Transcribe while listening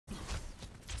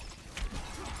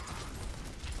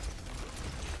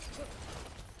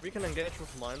We can engage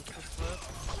with mines this time.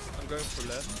 I'm going for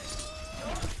left.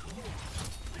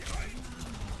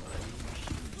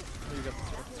 You got this.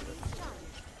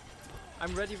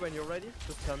 I'm ready when you're ready.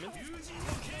 Just tell me.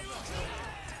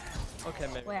 Okay,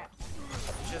 maybe. Where?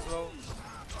 Just low.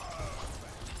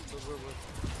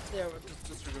 Yeah,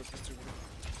 just regroup, just regroup.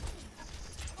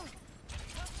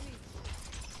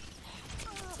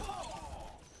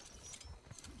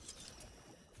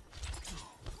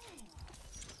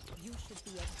 You should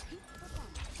be at peak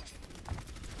performance.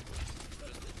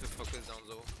 Just need to focus down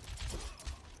though.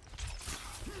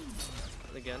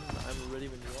 And again, I'm ready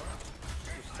when you are.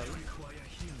 Just tell me.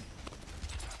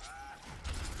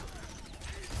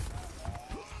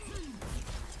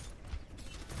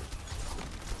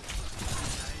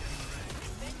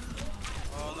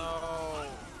 Oh no!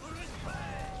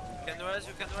 You can rest,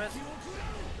 you can rest.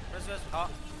 Rest. Ah!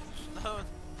 No!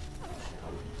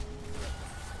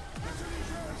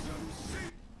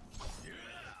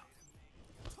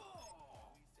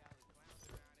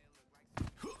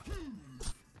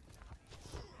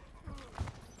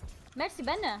 Merci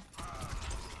بنا.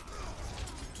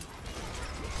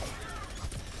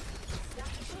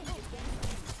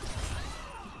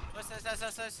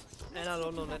 Nice. And I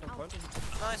don't know net point.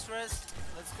 Nice res.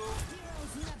 Let's go.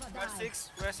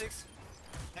 We're 6.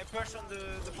 I push on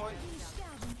the point.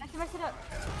 merci لا.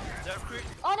 They're quick.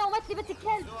 Oh no مت لي بنت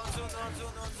الكلب. No on zone.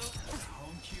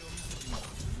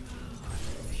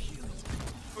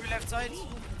 Full left side.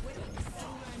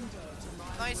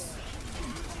 Nice.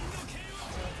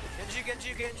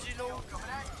 Genji low.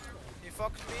 He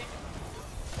fucked me.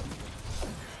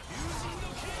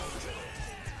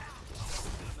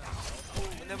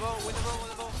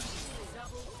 Winnable.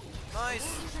 Nice.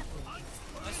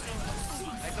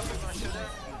 I come with my shoulder.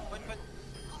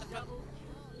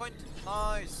 Point.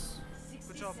 Nice.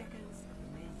 Good job.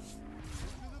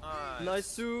 Nice,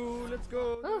 Sue. Let's go.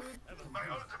 اوف.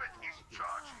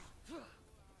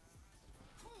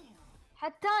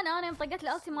 حتى انا يوم طقت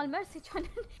الالتي مال ميرسي كان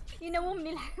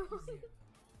ينومني الحيوان.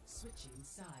 Switching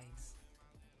sides.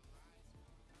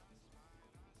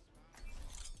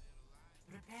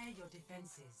 Prepare your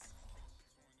defenses.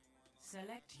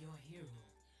 Select your hero.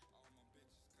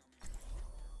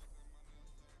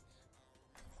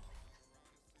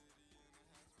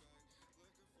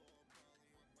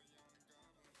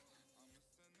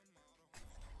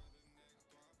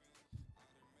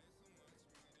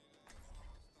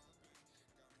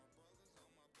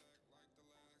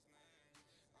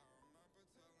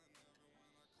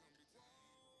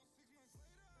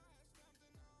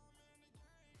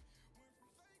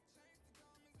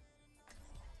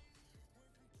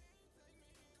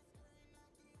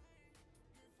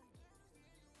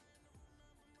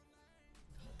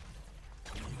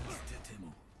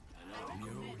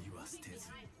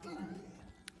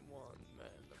 One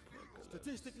man.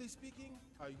 Statistically speaking,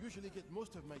 I usually get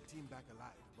most of my team back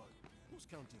alive, but who's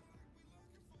counting?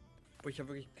 Boah, ich habe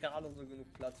wirklich gerade so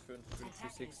genug Platz für ein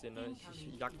 360, ne?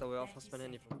 Ich jag da ja fast mein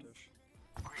Handy vom Tisch.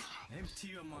 Empty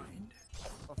your mind.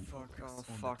 Oh fuck.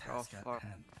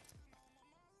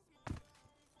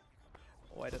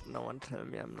 Why did no one tell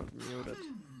me I'm not muted?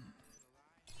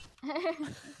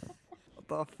 What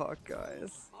the fuck,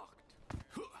 guys?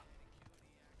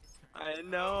 I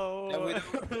know! Yeah,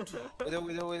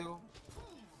 widow.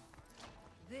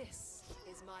 This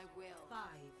is my will. 5,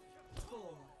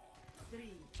 4,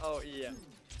 3. Oh yeah.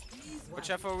 Watch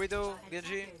out for widow,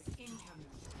 Genji.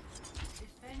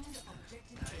 Defend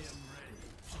objective. I am ready.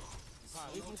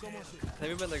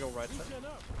 Maybe when they go right side.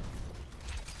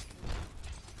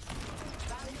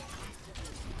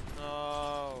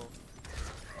 No.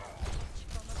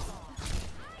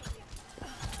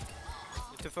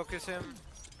 Need to focus him.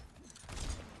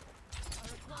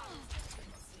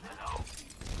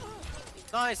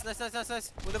 Nice.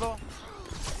 With the ball.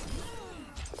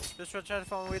 Just watch out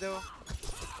for widow.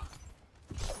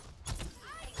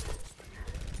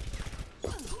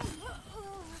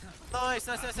 Nice.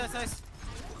 Run.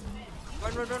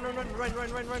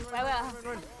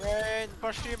 Rain,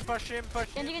 push him.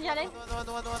 Genji علي.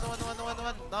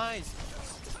 One. Nice.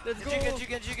 Let's go!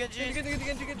 Genji.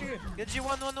 Genji,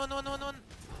 one.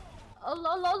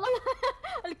 الله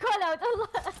الكول اوت الله.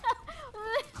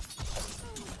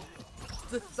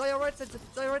 Zaya right side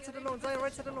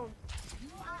alone.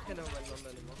 Okay, no, not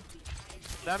anymore.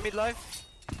 Damn mid life.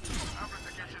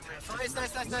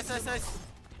 Nice.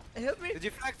 Help me! The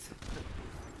deflect.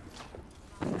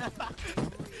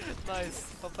 Nice.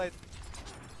 Top fight.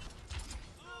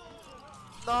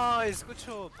 Nice. Good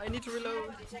job. I need to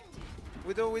reload.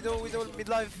 Widow, mid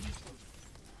life.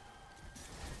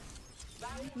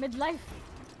 Midlife.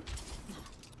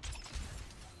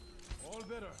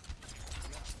 better.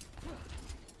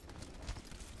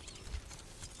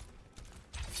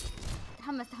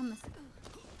 تحمس تحمس.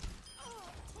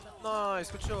 Nice,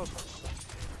 good job.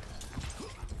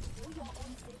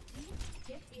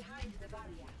 Get behind the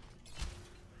barrier.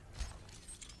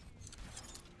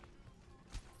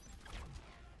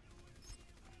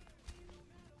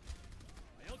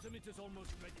 My ultimate is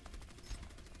almost ready.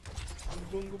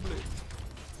 Bongo blade.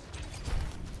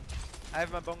 I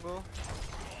have my bongo.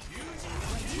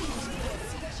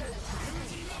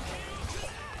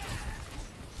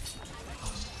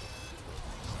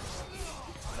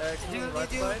 King Heal, right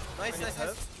heal. side. Nice, I need nice,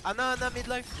 help. nice. Ana,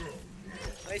 midlife.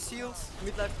 Nice heals.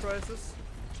 Midlife crisis.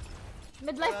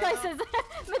 Midlife crisis.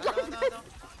 Midlife No, crisis.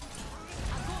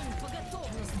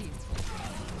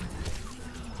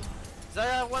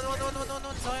 Zarya, one,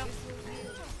 Zarya.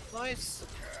 Nice.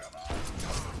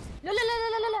 لا لا لا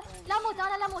لا لا لا لا موت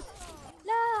انا لا موت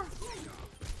لا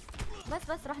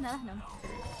بس رحنا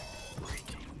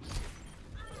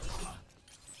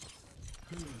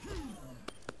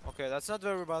Okay, that's not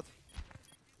very bad.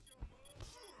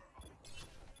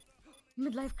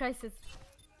 midlife crisis.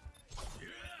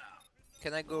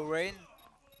 Can I go rain?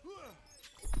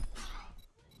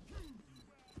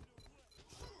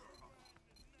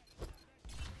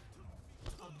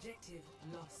 Objective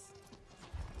lost.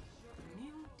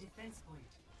 New defense point.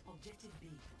 Objective B.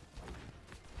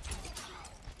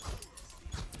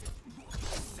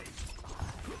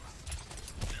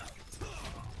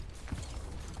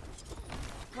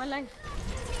 One life.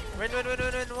 Rain.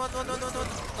 One.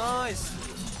 Nice.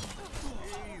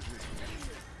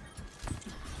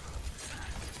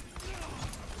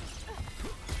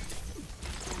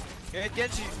 Get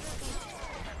Genji.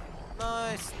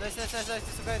 Nice.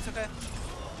 It's okay.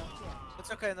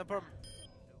 It's okay, no problem.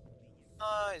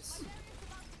 Nice.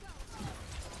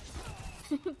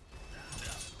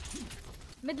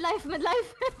 midlife. Just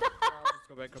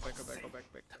go back.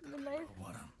 midlife.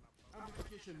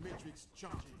 Amplification matrix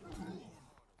charging.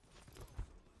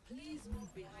 Please move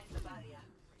behind the barrier.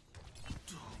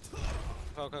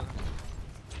 Okay.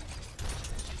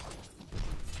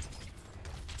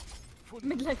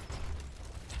 midlife.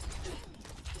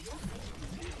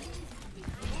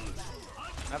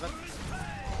 Haven't.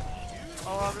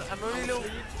 Oh, I'm really low.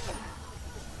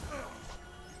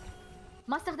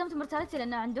 ما استخدمت مرتالتي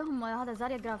لان عندهم هذا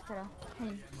زاريا جراف ترى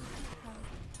الحين.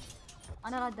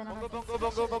 انا راده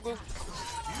Bongo.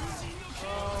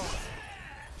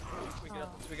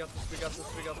 We got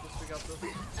this.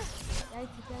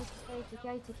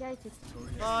 يايتك.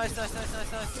 Nice.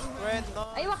 Rain,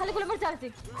 nice. ايوه خلي كل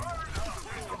مرتالتي.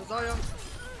 Zarya,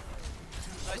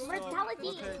 Nice.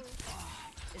 Mortality.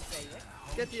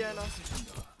 get the Ana.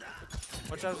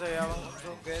 Watch out, Zarya. I'm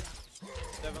so good.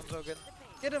 Devon's so good.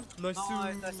 Get him. Nice.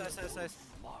 Nice.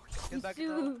 Get back.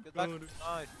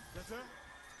 Nice. Better?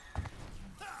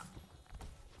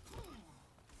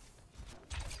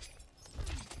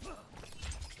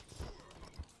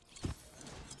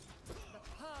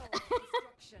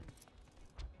 Destruction.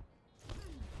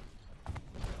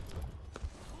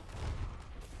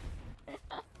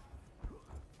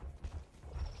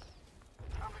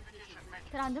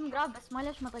 ترى عندهم جراف بس ما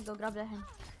ليش ما طقوا جراف للحين.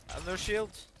 I'm no shield.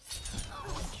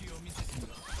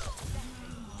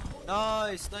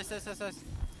 Nice.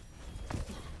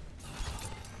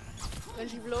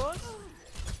 Genji blows.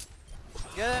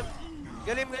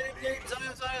 Get him.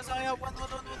 Zarya. One.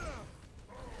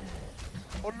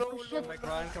 Oh no. Come back,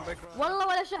 Ryan. والله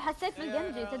ولا شيء حسيت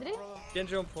بالجنجي تدري؟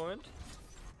 Genji on point.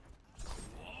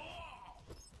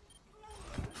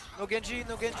 No Genji.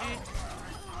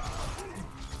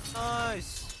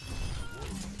 Nice.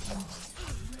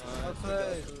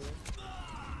 Okay.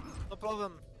 No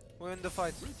problem. We win the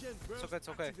fight. Regen burst It's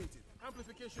okay. activated.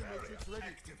 Amplification matrix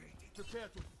ready. Prepare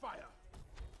to fire.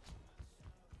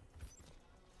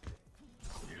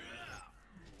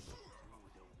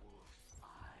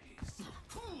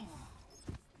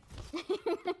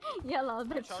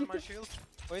 يلا Charge my shield.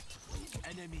 Wait.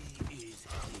 Enemy is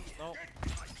No.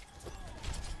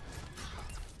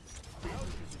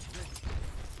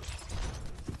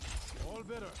 All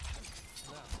better.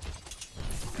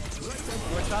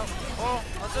 Watch out. Oh,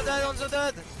 on the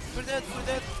dead. Full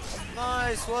dead.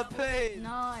 Nice. What pain.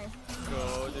 نايس.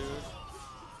 Go, dude.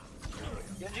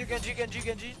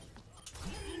 Genji.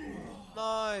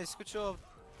 Nice. Good job.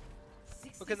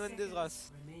 60 We can win this seconds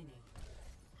race. remaining.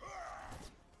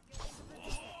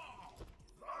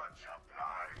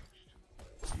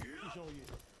 Vision.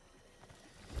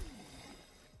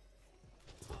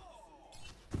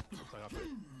 Ça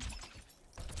rappelle.